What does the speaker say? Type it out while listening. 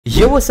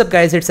Yo, what's up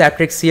guys, it's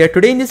Aptrix here.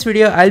 Today in this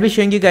video, I'll be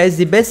showing you guys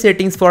the best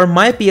settings for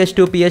my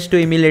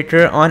PS2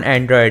 emulator on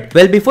Android.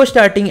 Well, before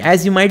starting,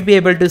 as you might be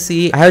able to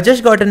see, I have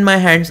just gotten my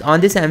hands on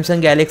the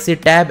Samsung Galaxy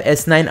Tab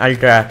S9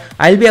 Ultra.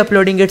 I'll be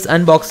uploading its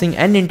unboxing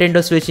and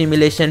Nintendo Switch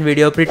emulation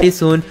video pretty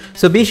soon,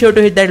 so be sure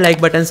to hit that like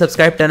button,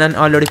 subscribe, turn on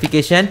all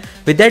notification.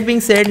 With that being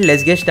said,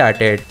 let's get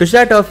started. To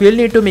start off, you'll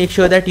need to make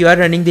sure that you are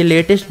running the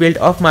latest build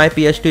of my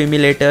PS2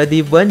 emulator,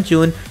 the 1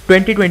 June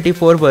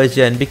 2024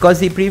 version, because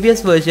the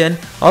previous version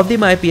of the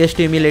my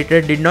PS2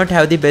 emulator did not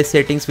have the best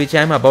settings which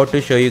I am about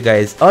to show you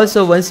guys.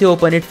 Also, once you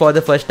open it for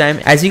the first time,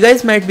 as you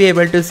guys might be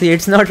able to see,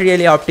 it's not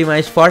really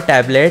optimized for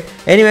tablet.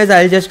 Anyways,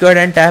 I'll just go ahead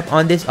and tap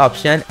on this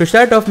option. To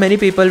start off, many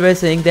people were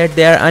saying that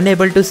they are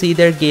unable to see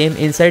their game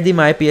inside the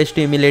my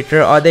PS2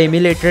 emulator, or the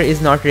emulator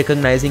is not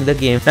recognizing the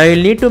game. Now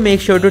you'll need to make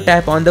sure to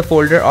tap on the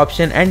folder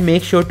option and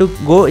make sure to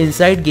go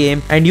inside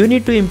game, and you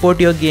need to import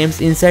your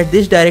games inside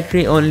this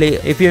directory only.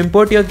 If you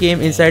import your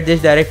game inside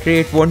this directory,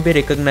 it won't be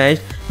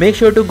recognized. Make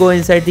sure to go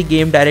inside the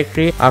game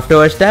directory.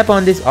 Afterwards, tap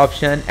on this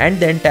option and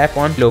then tap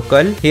on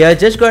local. Here,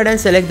 just go ahead and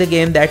select the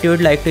game that you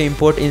would like to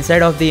import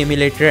inside of the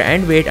emulator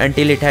and wait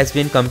until it has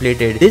been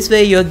completed. This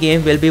way your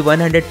game will be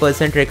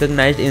 100%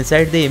 recognized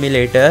inside the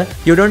emulator.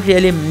 You don't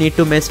really need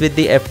to mess with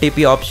the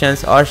FTP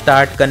options or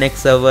start, connect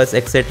servers,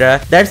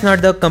 etc. That's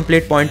not the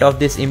complete point of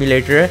this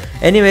emulator.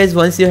 Anyways,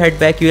 once you head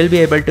back, you will be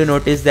able to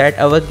notice that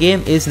our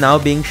game is now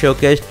being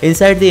showcased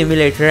inside the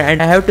emulator,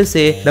 and I have to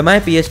say the my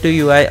PS2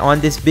 UI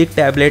on this big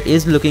tablet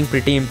is looking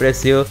pretty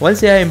impressive.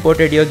 Once you have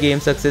imported your game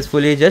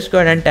successfully, just go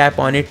ahead and tap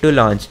on it to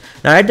launch.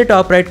 Now at the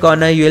top right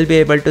corner, you will be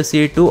able to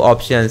see two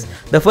options.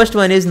 The first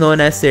one is known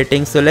as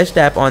settings, so let's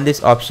tap on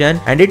this option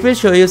and it will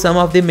show you some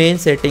of the main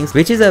settings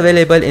which is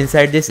available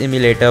inside this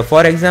emulator.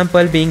 For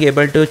example, being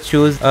able to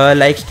choose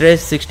like stretch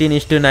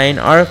 16:9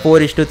 or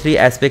 4:3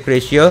 aspect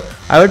ratio.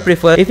 I would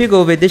prefer if you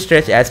go with the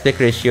stretch aspect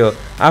ratio.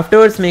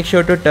 Afterwards, make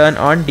sure to turn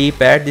on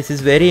D-pad. This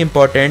is very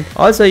important.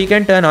 Also, you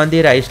can turn on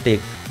the right stick.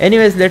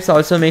 Anyways, let's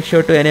also make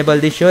sure to enable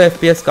the show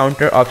FPS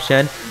counter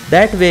option.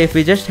 That way, if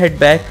we just head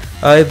back,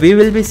 we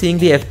will be seeing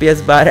the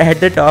FPS bar at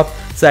the top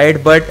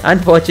side, but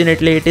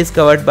unfortunately it is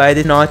covered by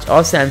the notch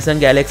of Samsung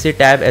Galaxy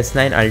Tab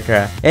S9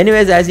 Ultra.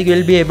 Anyways, as you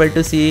will be able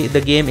to see,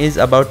 the game is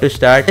about to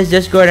start. Let's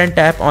just go ahead and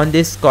tap on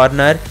this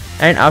corner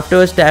and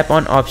afterwards tap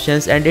on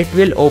options, and it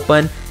will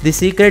open the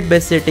secret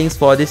best settings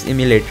for this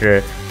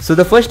emulator. So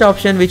the first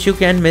option which you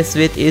can mess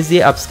with is the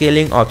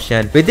upscaling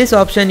option. With this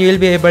option, you will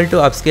be able to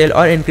upscale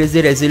or increase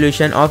the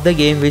resolution of the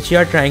game which you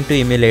are trying to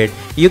emulate.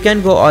 You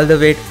can go all the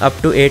way up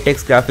to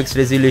 8x graphics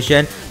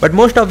resolution, but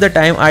most of the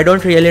time I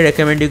don't really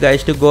recommend you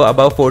guys to go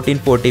above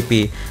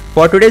 1440p.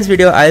 For today's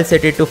video, I'll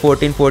set it to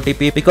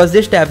 1440p because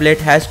this tablet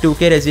has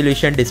 2K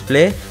resolution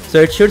display,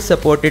 so it should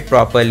support it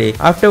properly.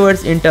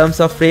 Afterwards, in terms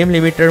of frame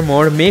limiter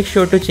mode, make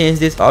sure to change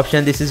this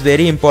option. This is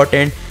very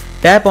important.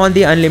 Tap on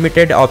the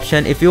unlimited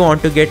option if you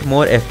want to get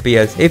more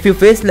FPS. If you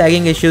face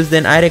lagging issues,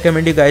 then I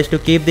recommend you guys to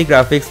keep the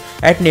graphics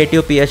at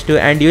native PS2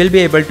 and you will be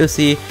able to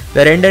see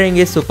the rendering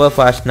is super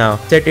fast now.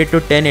 Set it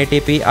to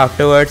 1080p.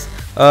 Afterwards,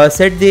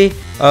 set the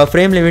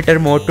frame limiter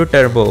mode to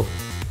turbo.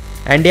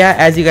 And yeah,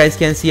 as you guys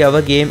can see,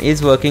 our game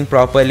is working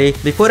properly.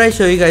 Before I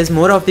show you guys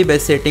more of the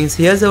best settings,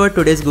 here's our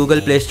today's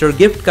Google Play Store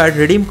gift card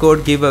redeem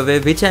code giveaway,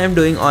 which I am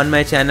doing on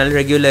my channel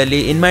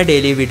regularly in my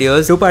daily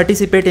videos. To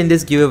participate in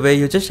this giveaway,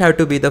 you just have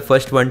to be the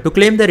first one to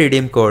claim the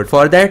redeem code.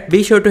 For that,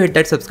 be sure to hit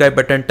that subscribe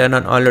button, turn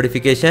on all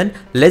notification.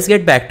 Let's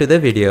get back to the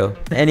video.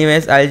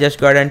 Anyways, I'll just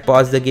go ahead and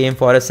pause the game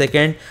for a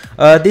second.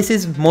 This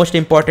is most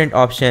important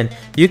option.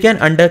 You can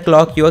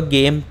underclock your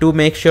game to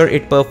make sure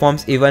it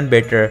performs even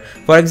better.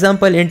 For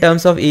example, in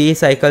terms of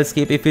cycle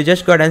skip, if you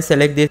just go ahead and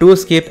select the 2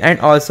 skip, and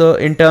also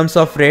in terms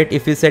of rate,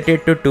 if you set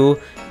it to 2,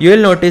 you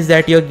will notice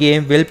that your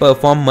game will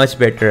perform much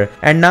better,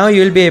 and now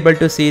you will be able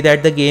to see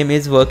that the game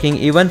is working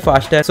even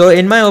faster. So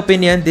in my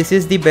opinion, this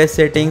is the best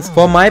settings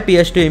for my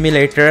PS2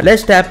 emulator.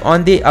 Let's tap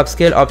on the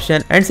upscale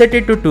option and set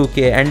it to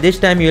 2K, and this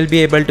time you will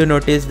be able to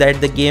notice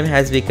that the game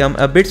has become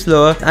a bit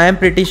slower. I am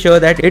pretty sure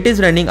that it is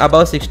running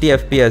above 60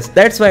 FPS.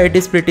 That's why it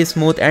is pretty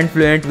smooth and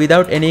fluent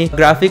without any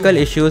graphical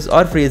issues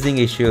or freezing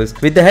issues.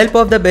 With the help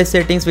of the best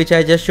settings which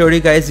I just showed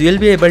you guys, you will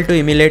be able to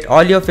emulate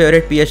all your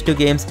favorite PS2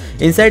 games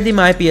inside the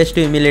my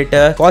PS2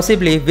 emulator,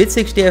 possibly with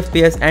 60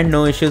 FPS and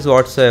no issues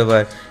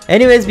whatsoever.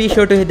 Anyways, be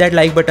sure to hit that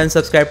like button,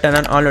 subscribe, turn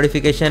on all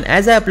notification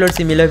as I upload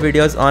similar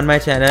videos on my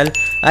channel.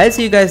 I'll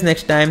see you guys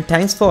next time.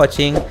 Thanks for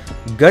watching.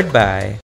 Goodbye.